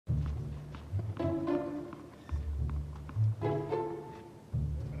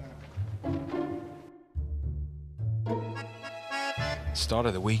Start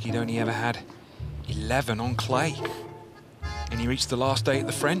of the week, he'd only ever had 11 on clay. And he reached the last day at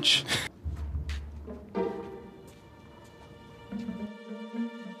the French.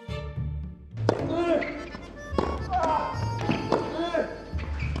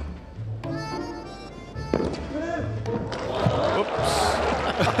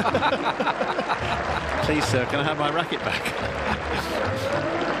 Please, sir, can I have my racket back?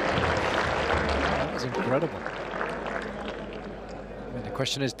 That was incredible. I mean, the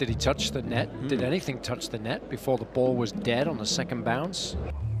question is, did he touch the net? Did anything touch the net before the ball was dead on the second bounce?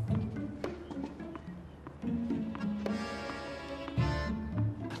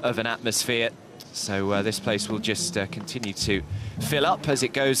 Of an atmosphere, so this place will just continue to fill up as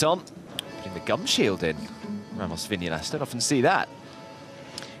it goes on. Putting the gum shield in. Ramos Viñolas, don't often see that.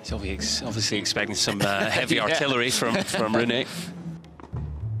 He's obviously expecting some heavy artillery from Rune.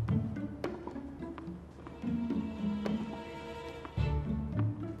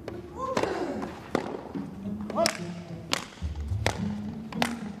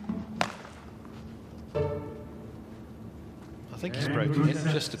 I think he's broken it,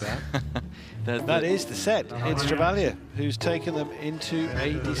 just about. That is the set. It's Travaglia who's taken them into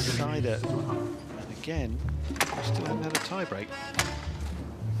a decider. And again, we still haven't had a tie break.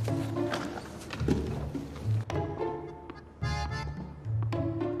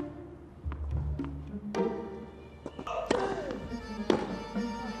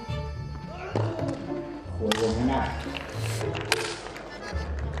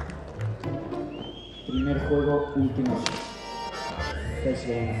 Primer juego, últimos 6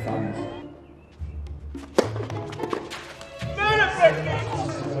 games.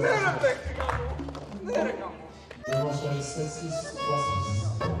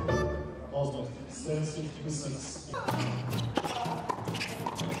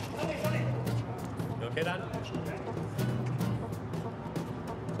 Okay, Dan?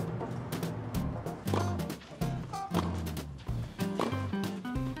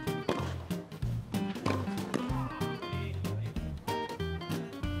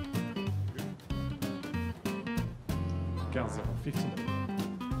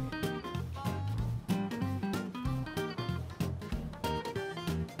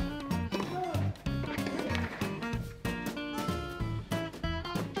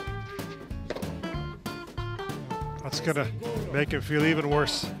 That's gonna make it feel even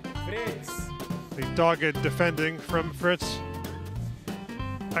worse. The dogged defending from Fritz.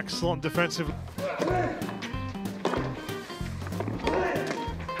 Excellent defensive.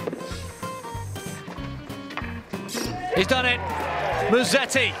 He's done it.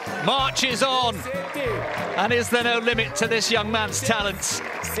 Musetti marches on. And is there no limit to this young man's talents?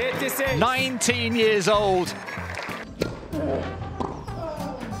 19 years old.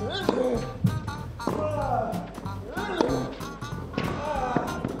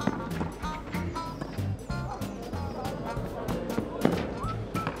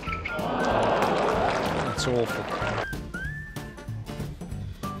 That's awful.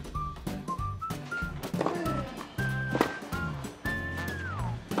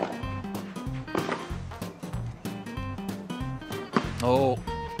 Oh.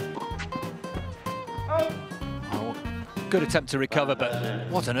 Good attempt to recover, but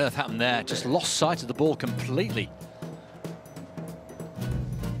what on earth happened there? Just lost sight of the ball completely.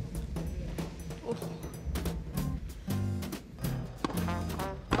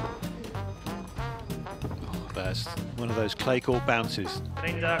 That's one of those clay court bounces.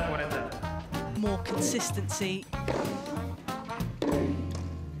 More consistency.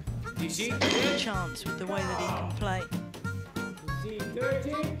 Chance with the way that he can play.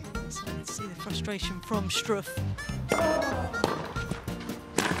 So let's see the frustration from Struff.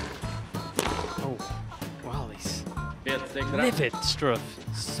 Oh, wow, he's livid, Struff,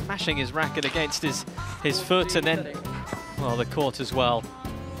 smashing his racket against his foot, and then, well, the court as well.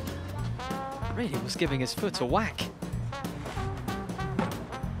 Really was giving his foot a whack.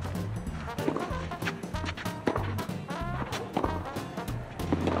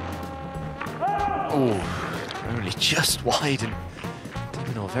 Oh, only just wide, and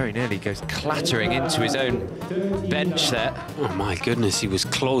Divinor very nearly goes clattering into his own bench there. Oh my goodness, he was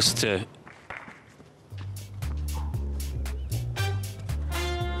close to...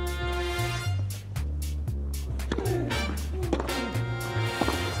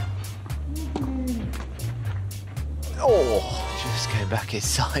 Oh, just came back his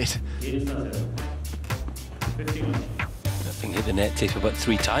side. I think hit the net tape about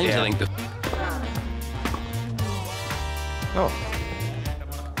 3 times, Yeah. I think. Oh.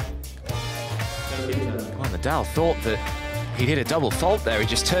 Well, Nadal thought that he did a double fault there. He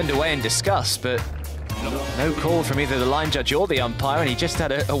just turned away in disgust, but No call from either the line judge or the umpire, and he just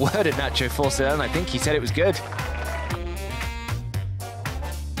had a word at Nacho forced it out, and I think he said it was good.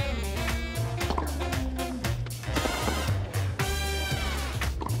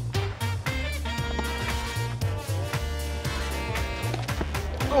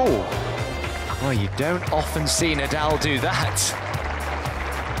 Oh, well, you don't often see Nadal do that.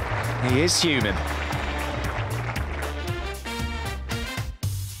 He is human.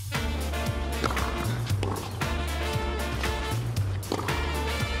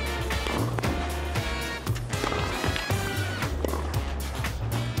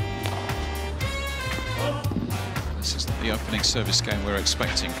 This is the opening service game we're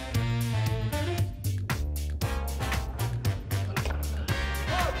expecting.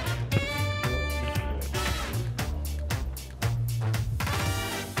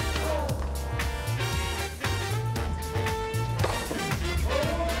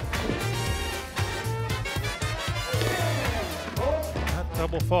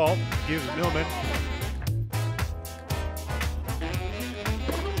 Double fault gives Millman.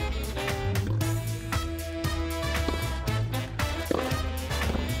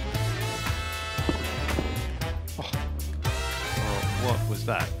 What was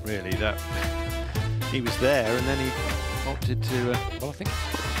that, really? That he was there, and then he opted to. Well, I think.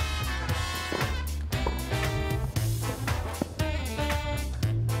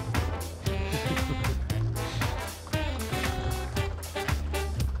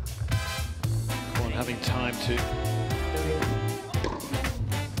 Having time to.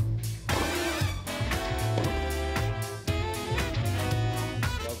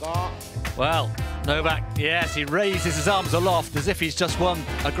 Well, Novak, yes, he raises his arms aloft as if he's just won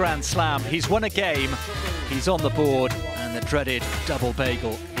a Grand Slam. He's won a game, he's on the board, and the dreaded double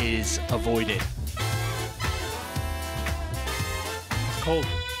bagel is avoided. It's cold.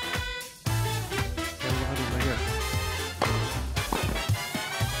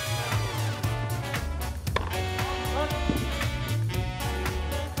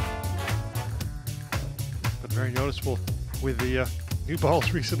 But very noticeable with the new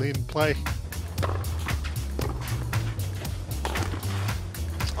balls recently in play.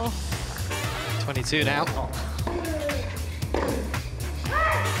 Oh. 22 now.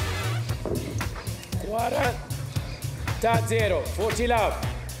 Zero, 40 love.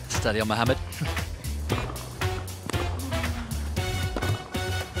 Steady on Mohammed.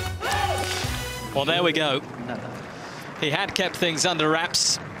 Well, there we go. He had kept things under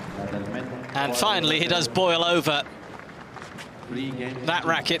wraps. And finally, he does boil over. That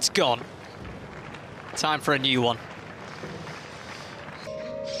racket's gone. Time for a new one.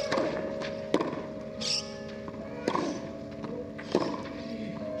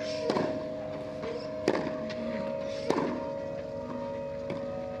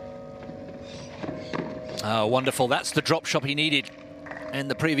 Oh, wonderful. That's the drop shot he needed in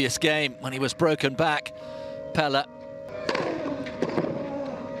the previous game when he was broken back. Pella.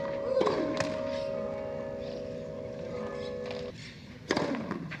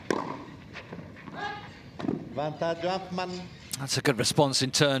 That's a good response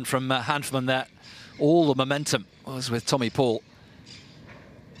in turn from Hanfman there. All the momentum was with Tommy Paul.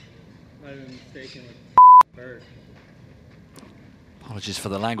 Apologies for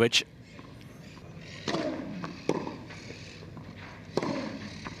the language.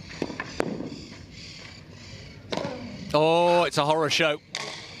 Oh, it's a horror show.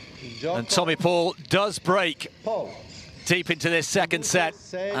 And Tommy Paul does break deep into this second set.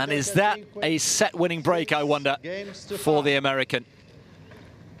 And is that a set-winning break, I wonder, for the American?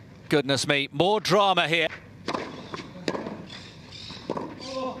 Goodness me, more drama here.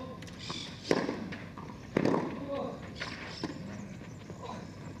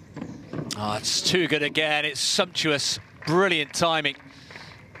 Oh, it's too good again. It's sumptuous, brilliant timing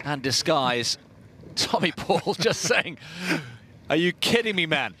and disguise. Tommy Paul just saying, are you kidding me,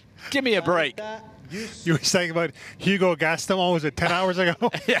 man? Give me a break. You were saying about Hugo Gaston, what was it, 10 hours ago?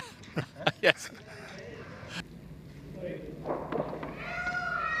 Yeah, yes.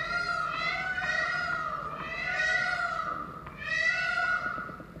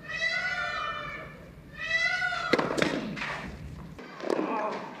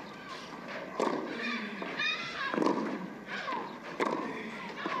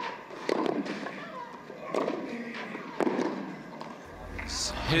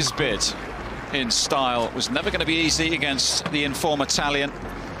 His bid in style was never going to be easy against the informed Italian.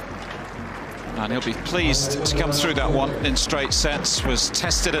 And he'll be pleased to come through that one in straight sets. Was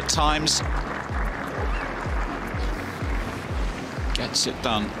tested at times. Gets it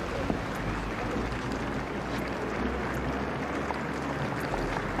done.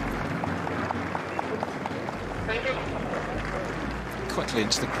 directly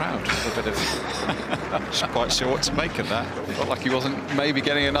into the crowd with a bit of... I'm not quite sure what to make of that. Felt like he wasn't maybe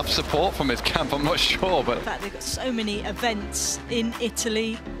getting enough support from his camp, I'm not sure. But in fact, they've got so many events in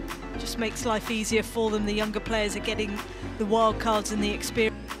Italy. It just makes life easier for them. The younger players are getting the wild cards and the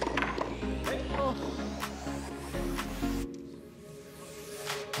experience.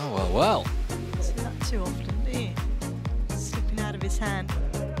 Oh, well, well. See that too often, do you? Slipping out of his hand.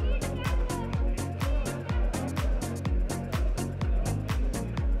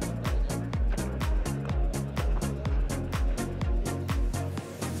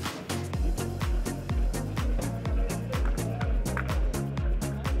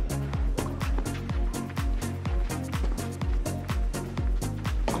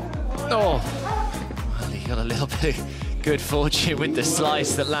 Oh, well, he got a little bit of good fortune with the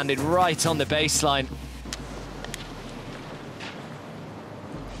slice that landed right on the baseline.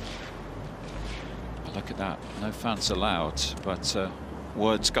 look at that, no fans allowed, but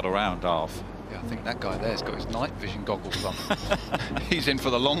words got around, Arv. Yeah, I think that guy there's got his night vision goggles on. He's in for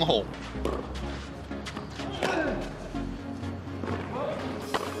the long haul.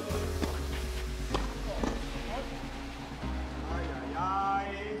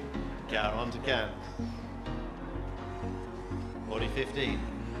 Count on to count. 40-15.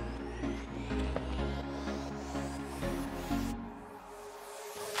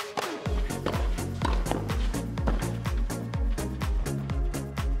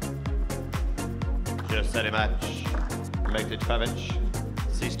 Just set a match. Make it 5-inch.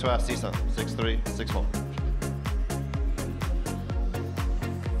 6-12, 6-1, 6-3, 6-1.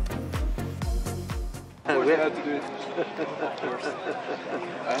 We have to do it.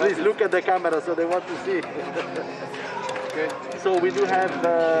 Please look at the camera so they want to see. Okay. So we do have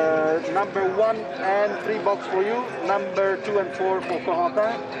number 1 and 3 box for you, number 2 and 4 for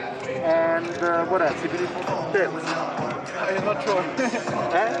Corentin, and what else? I'm not sure.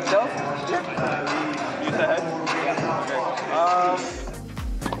 No? Yeah. Use the head? Yeah. Okay.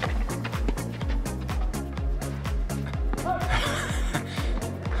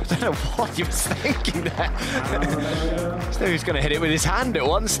 I don't know what he was thinking there. So he was going to hit it with his hand at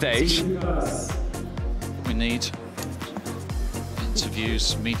one stage. We need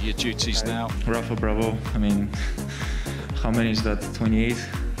interviews, media duties now. Rafa, bravo. I mean, how many is that? 28?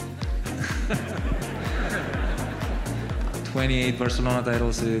 28 Barcelona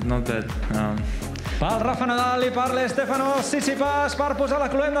titles, not bad. Pel Rafa Nadal i per l'Stefano Tsitsipas per posar la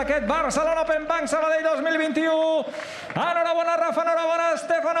cloem d'aquest Barcelona Open Bank Sabadell 2021. Enhorabona, Rafa, enhorabona,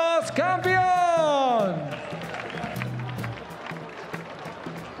 Stefanos, campió!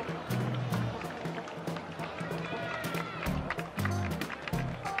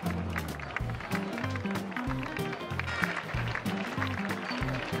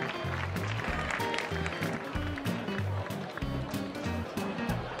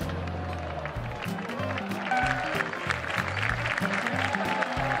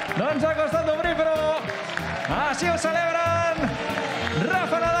 No ens ha costat d'obrir, però així ho celebren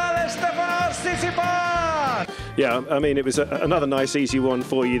Rafa Nadal, Stefanos Tsitsipas. Yeah, I mean, it was another nice, easy one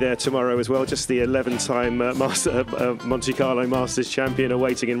for you there tomorrow as well. Just the 11-time Monte Carlo Masters champion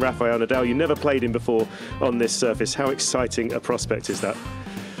awaiting in Rafael Nadal. You never played him before on this surface. How exciting a prospect is that?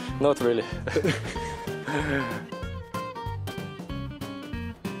 Not really.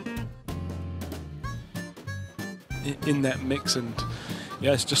 In that mix, and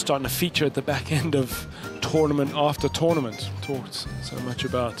yeah, it's just starting to feature at the back end of tournament after tournament. Talked so much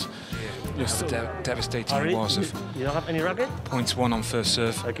about how devastating it was. You don't have any racket? Points won on first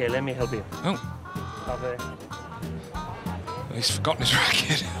serve. Okay, let me help you. Oh. He's forgotten his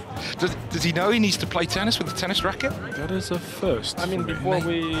racket. Does he know he needs to play tennis with a tennis racket? That is a first. I mean, before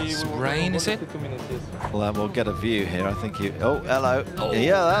It's rain, is it? Well, we'll get a view here. I think you... Oh, hello. Oh.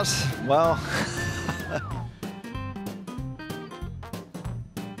 Yeah, that's... Well...